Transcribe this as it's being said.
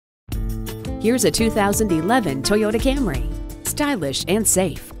Here's a 2011 Toyota Camry. Stylish and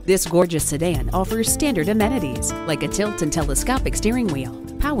safe, this gorgeous sedan offers standard amenities like a tilt and telescopic steering wheel,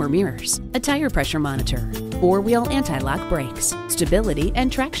 power mirrors, a tire pressure monitor, four-wheel anti-lock brakes, stability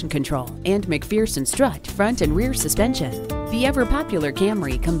and traction control, and McPherson strut front and rear suspension. The ever-popular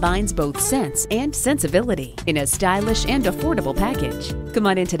Camry combines both sense and sensibility in a stylish and affordable package. Come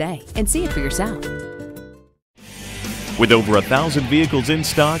on in today and see it for yourself. With over 1,000 vehicles in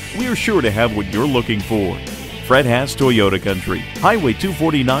stock, we're sure to have what you're looking for. Haas Toyota Country, Highway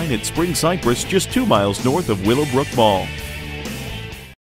 249 at Spring Cypress, just 2 miles north of Willowbrook Mall.